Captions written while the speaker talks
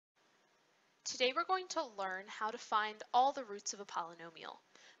Today we're going to learn how to find all the roots of a polynomial.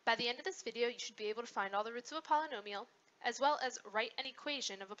 By the end of this video, you should be able to find all the roots of a polynomial, as well as write an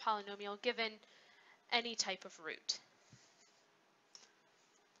equation of a polynomial given any type of root.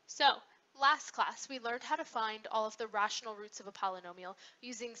 So, last class we learned how to find all of the rational roots of a polynomial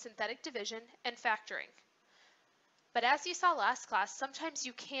using synthetic division and factoring. But as you saw last class, sometimes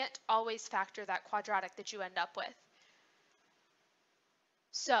you can't always factor that quadratic that you end up with.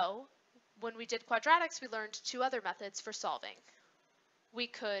 So, when we did quadratics, we learned two other methods for solving. We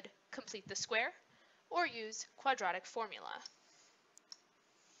could complete the square or use quadratic formula.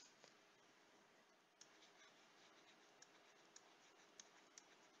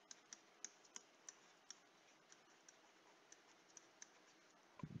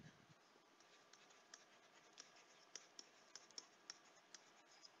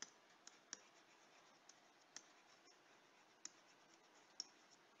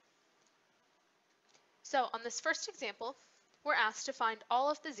 So on this first example, we're asked to find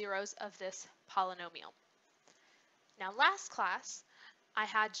all of the zeros of this polynomial. Now last class, I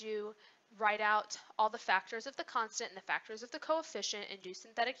had you write out all the factors of the constant and the factors of the coefficient and do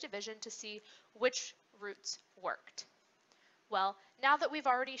synthetic division to see which roots worked. Well, now that we've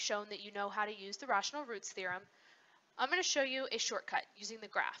already shown that you know how to use the rational roots theorem, I'm going to show you a shortcut using the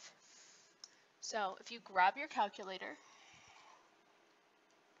graph. So if you grab your calculator,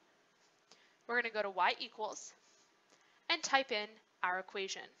 we're going to go to y equals and type in our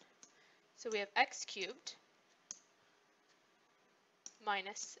equation. So we have x cubed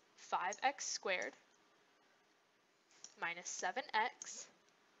minus 5x squared minus 7x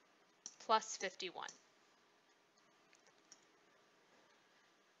plus 51.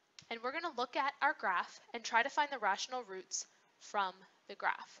 And we're going to look at our graph and try to find the rational roots from the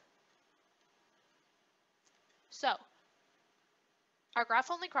graph. So, our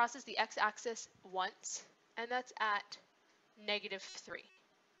graph only crosses the x-axis once, and that's at -3.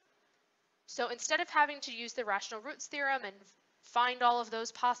 So instead of having to use the rational roots theorem and find all of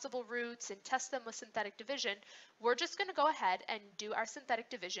those possible roots and test them with synthetic division, we're just going to go ahead and do our synthetic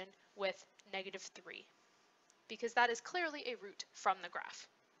division with -3, because that is clearly a root from the graph.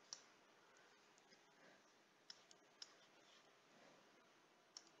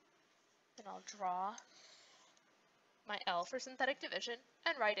 And I'll draw my L for synthetic division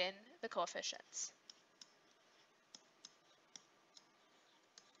and write in the coefficients.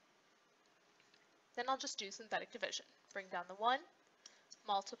 Then I'll just do synthetic division. Bring down the 1,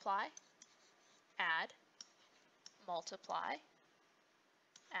 multiply, add, multiply,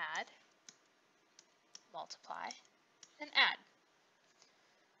 add, multiply, and add.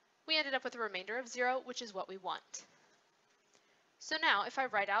 We ended up with a remainder of 0, which is what we want. So now if I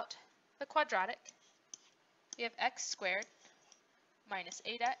write out the quadratic, we have x squared minus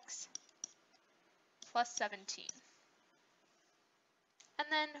 8x plus 17. And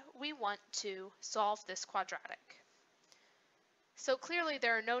then we want to solve this quadratic. So clearly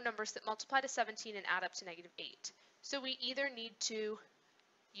there are no numbers that multiply to 17 and add up to -8. So we either need to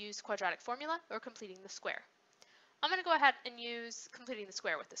use quadratic formula or completing the square. I'm going to go ahead and use completing the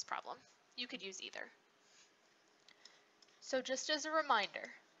square with this problem. You could use either. So just as a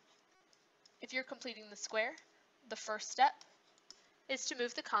reminder, if you're completing the square, the first step is to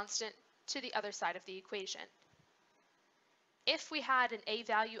move the constant to the other side of the equation. If we had an a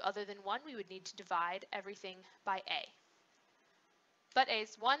value other than 1, we would need to divide everything by a. But a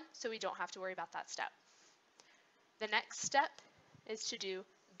is 1, so we don't have to worry about that step. The next step is to do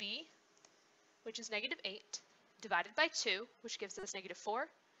b, which is -8, divided by 2, which gives us -4,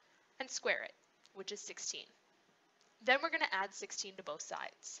 and square it, which is 16. Then we're going to add 16 to both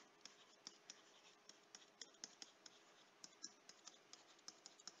sides.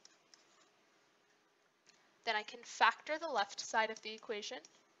 Then I can factor the left side of the equation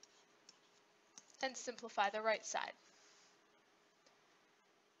and simplify the right side.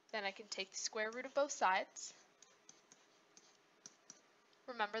 Then I can take the square root of both sides.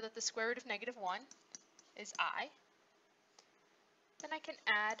 Remember that the square root of -1 is I. Then I can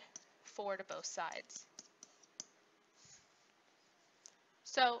add 4 to both sides.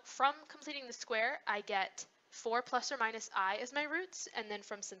 So from completing the square, I get 4 plus or minus I as my roots, and then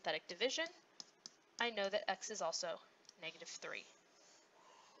from synthetic division, I know that x is also -3.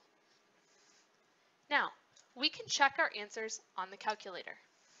 Now, we can check our answers on the calculator.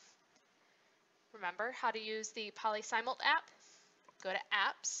 Remember how to use the Polysymult app? Go to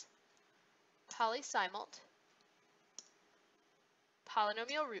Apps, Polysymult,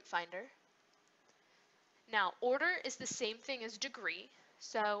 Polynomial Root Finder. Now, order is the same thing as degree,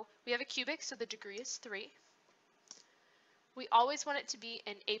 so we have a cubic, so the degree is 3. We always want it to be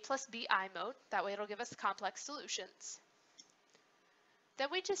in a plus bi mode. That way it'll give us complex solutions. Then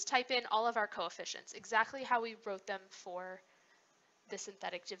we just type in all of our coefficients, exactly how we wrote them for the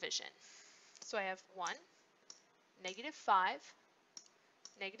synthetic division. So I have 1, -5,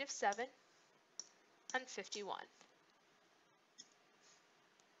 -7, and 51.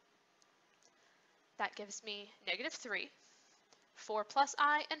 That gives me -3, 4 plus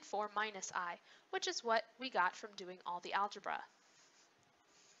I, and 4 minus I, which is what we got from doing all the algebra.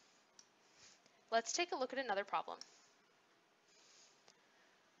 Let's take a look at another problem.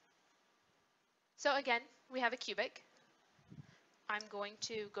 So again, we have a cubic. I'm going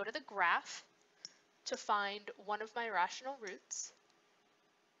to go to the graph to find one of my rational roots.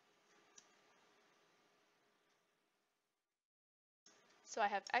 So I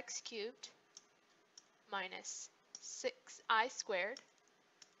have x cubed minus 6i squared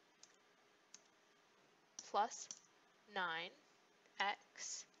plus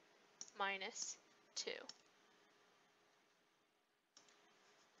 9x minus 2.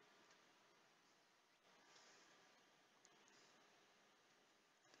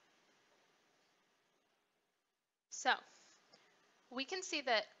 So we can see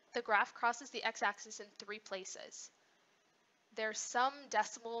that the graph crosses the x-axis in 3 places. There's some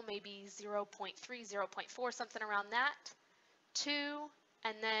decimal, maybe 0.3, 0.4, something around that, 2,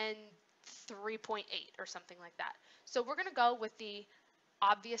 and then 3.8 or something like that. So we're going to go with the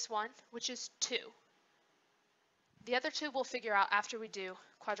obvious one, which is 2. The other 2 we'll figure out after we do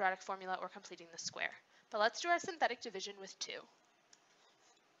quadratic formula or completing the square. But let's do our synthetic division with 2.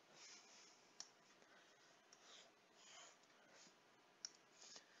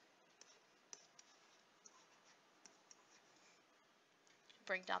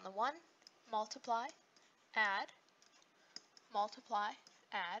 Bring down the 1, multiply, add, multiply,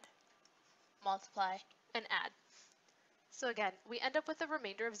 add, multiply, and add. So again, we end up with a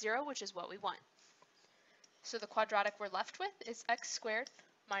remainder of 0, which is what we want. So the quadratic we're left with is x squared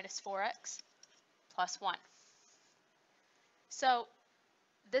minus 4x plus 1. So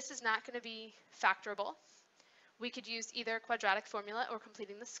this is not going to be factorable. We could use either quadratic formula or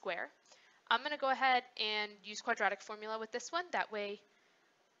completing the square. I'm going to go ahead and use quadratic formula with this one. That way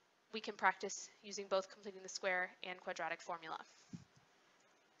we can practice using both completing the square and quadratic formula.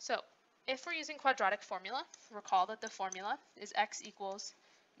 So if we're using quadratic formula, recall that the formula is x equals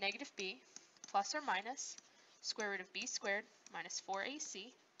negative b plus or minus square root of b squared minus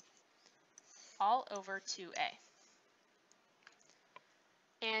 4ac all over 2a.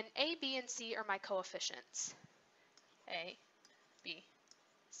 And a, b, and c are my coefficients. A, b,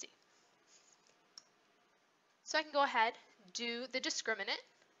 c. So I can go ahead, do the discriminant,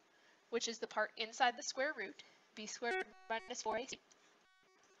 which is the part inside the square root, b squared minus 4ac.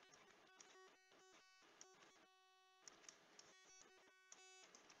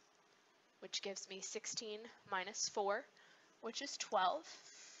 Which gives me 16 minus 4, which is 12.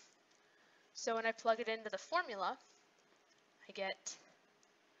 So when I plug it into the formula, I get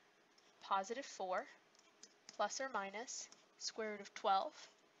positive 4 plus or minus square root of 12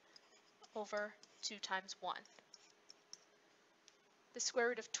 over 2 times 1. The square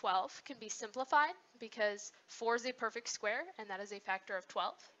root of 12 can be simplified because 4 is a perfect square and that is a factor of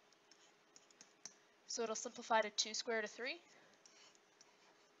 12. So it'll simplify to 2 square root of 3.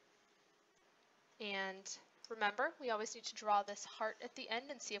 And remember, we always need to draw this heart at the end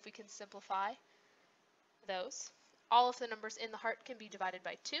and see if we can simplify those. All of the numbers in the heart can be divided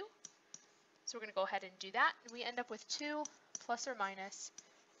by 2. So we're going to go ahead and do that. And we end up with 2 plus or minus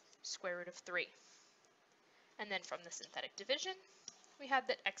square root of 3. And then from the synthetic division, we have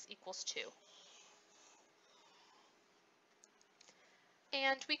that x equals 2.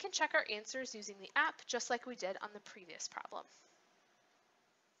 And we can check our answers using the app just like we did on the previous problem.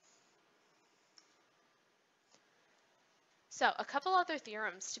 So a couple other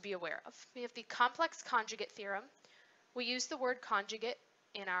theorems to be aware of. We have the complex conjugate theorem. We use the word conjugate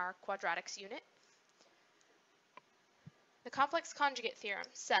in our quadratics unit. The complex conjugate theorem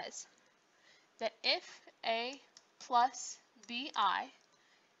says that if a plus bi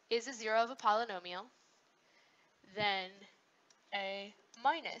is a 0 of a polynomial, then a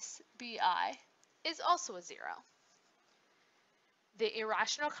minus bi is also a 0. The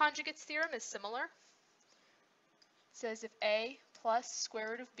irrational conjugates theorem is similar. It says if a plus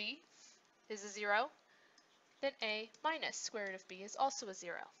square root of b is a 0, then a minus square root of b is also a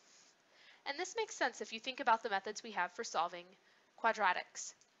 0. And this makes sense if you think about the methods we have for solving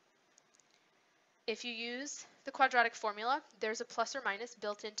quadratics. If you use the quadratic formula, there's a plus or minus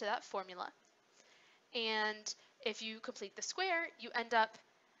built into that formula. And if you complete the square, you end up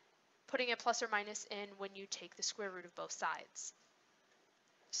putting a plus or minus in when you take the square root of both sides.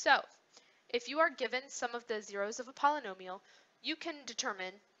 So, if you are given some of the zeros of a polynomial, you can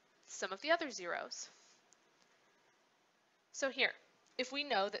determine some of the other zeros. So here, if we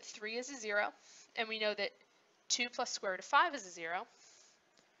know that 3 is a 0, and we know that 2 plus square root of 5 is a 0,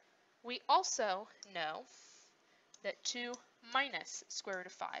 we also know that 2 minus square root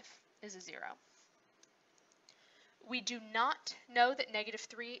of 5 is a 0. We do not know that negative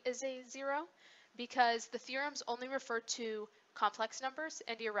 3 is a 0 because the theorems only refer to complex numbers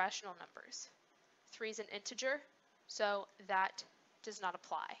and irrational numbers. 3 is an integer, so that does not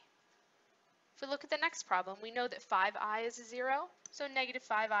apply. If we look at the next problem, we know that 5i is a 0, so negative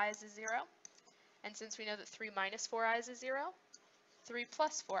 5i is a 0. And since we know that 3 minus 4i is a 0, 3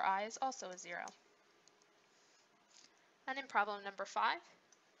 plus 4i is also a 0. And in problem number 5,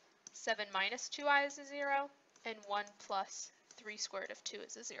 7 minus 2i is a 0, and 1 plus 3 squared root of 2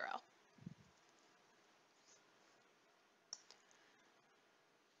 is a 0.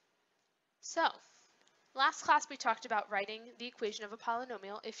 So, last class we talked about writing the equation of a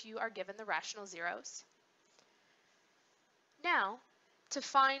polynomial if you are given the rational zeros. Now, to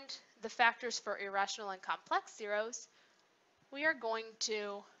find the factors for irrational and complex zeros, we are going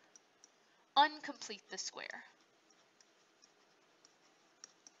to uncomplete the square.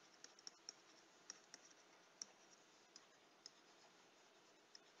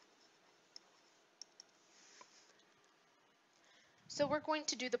 So we're going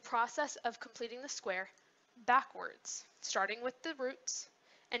to do the process of completing the square backwards, starting with the roots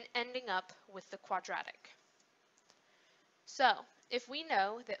and ending up with the quadratic. So if we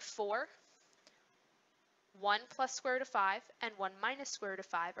know that 4, 1 plus square root of 5, and 1 minus square root of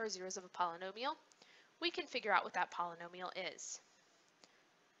 5 are zeros of a polynomial, we can figure out what that polynomial is.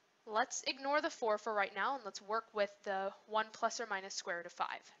 Let's ignore the 4 for right now and let's work with the 1 plus or minus square root of 5.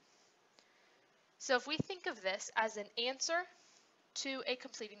 So if we think of this as an answer to a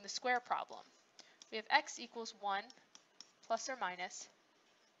completing the square problem, we have x equals 1 plus or minus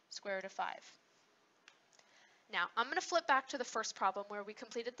square root of 5. Now, I'm going to flip back to the first problem where we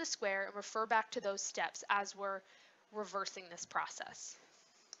completed the square and refer back to those steps as we're reversing this process.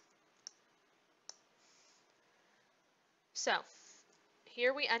 So,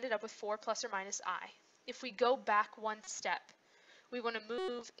 here we ended up with 4 plus or minus I. If we go back one step, we want to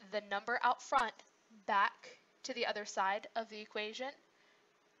move the number out front back to the other side of the equation.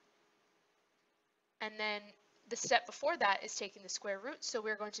 And then the step before that is taking the square root, so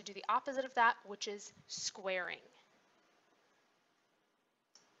we're going to do the opposite of that, which is squaring.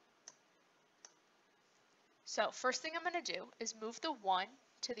 So first thing I'm going to do is move the 1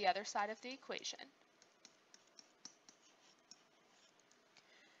 to the other side of the equation.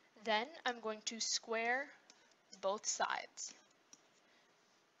 Then I'm going to square both sides.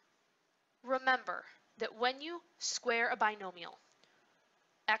 Remember that when you square a binomial,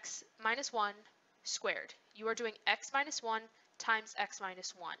 x minus 1 squared, you are doing x minus 1 times x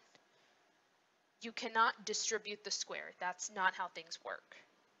minus 1. You cannot distribute the square. That's not how things work.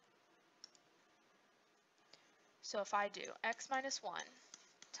 So if I do x minus 1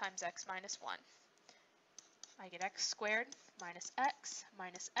 times x minus 1, I get x squared minus x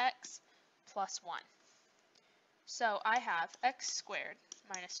plus 1. So I have x squared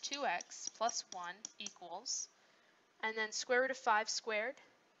minus 2x plus 1 equals, and then square root of 5 squared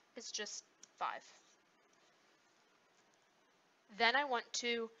is just 5. Then I want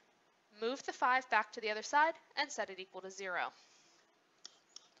to move the 5 back to the other side and set it equal to 0.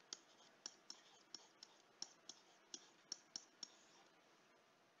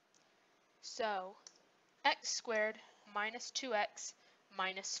 So x squared minus 2x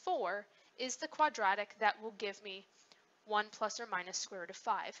minus 4 is the quadratic that will give me 1 plus or minus square root of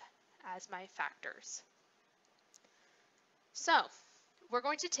 5 as my factors. So we're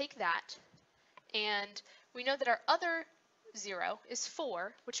going to take that, and we know that our other 0 is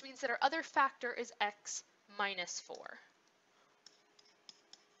 4, which means that our other factor is x minus 4.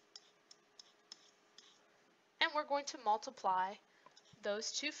 And we're going to multiply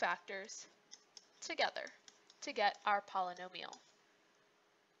those two factors together to get our polynomial.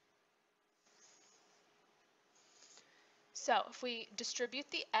 So if we distribute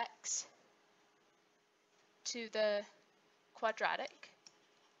the x to the quadratic,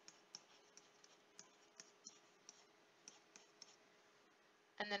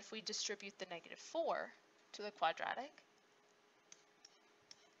 and then if we distribute the negative 4 to the quadratic,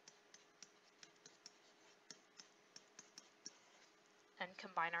 and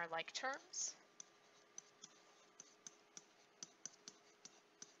combine our like terms,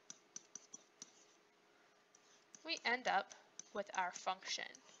 we end up with our function.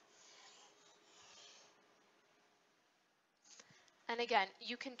 And again,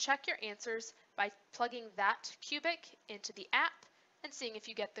 you can check your answers by plugging that cubic into the app and seeing if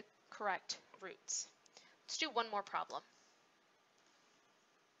you get the correct roots. Let's do one more problem.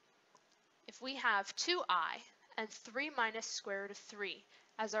 If we have 2i and 3 minus square root of 3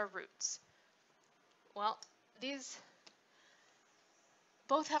 as our roots, well, these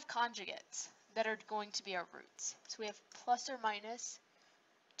both have conjugates that are going to be our roots. So we have plus or minus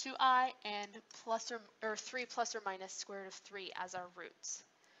 2i and 3 plus or minus square root of 3 as our roots.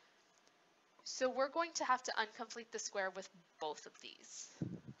 So we're going to have to uncomplete the square with both of these.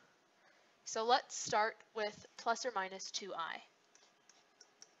 So let's start with plus or minus 2i.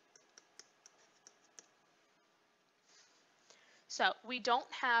 So we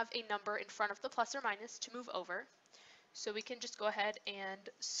don't have a number in front of the plus or minus to move over, so we can just go ahead and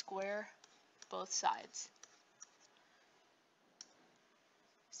square both sides.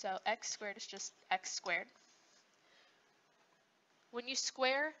 So x squared is just x squared. When you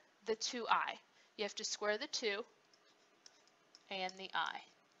square the 2i, you have to square the 2 and the I.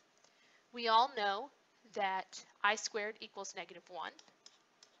 We all know that I squared equals negative 1.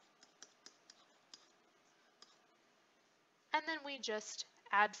 And then we just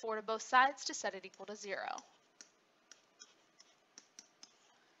add 4 to both sides to set it equal to 0.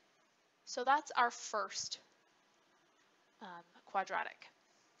 So that's our first quadratic.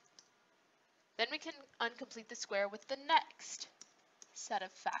 Then we can uncomplete the square with the next set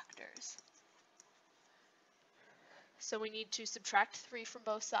of factors. So we need to subtract 3 from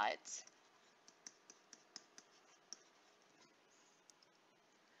both sides.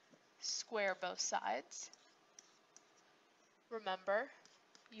 Square both sides. Remember,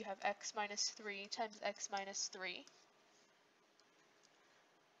 you have x minus 3 times x minus 3,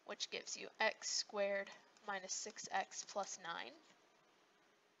 which gives you x squared minus 6x plus 9.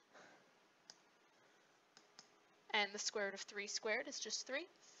 And the square root of 3 squared is just 3.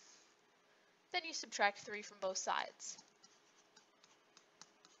 Then you subtract 3 from both sides.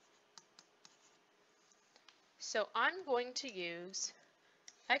 So I'm going to use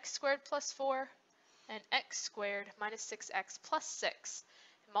x squared plus 4 and x squared minus 6x plus 6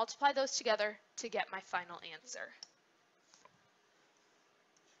 and multiply those together to get my final answer.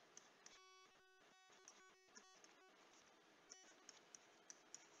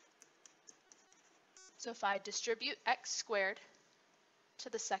 So if I distribute x squared to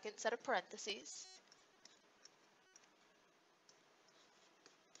the second set of parentheses,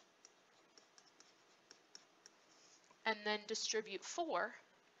 and then distribute 4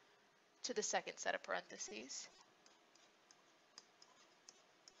 to the second set of parentheses,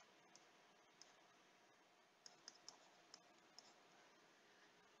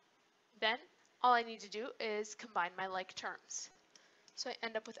 then all I need to do is combine my like terms. So I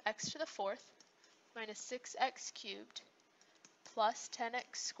end up with x to the 4th minus 6x cubed plus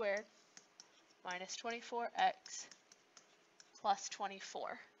 10x squared minus 24x plus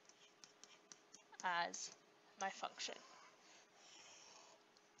 24 as my function.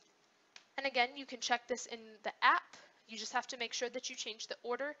 And again, you can check this in the app. You just have to make sure that you change the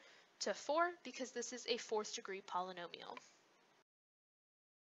order to 4 because this is a 4th degree polynomial.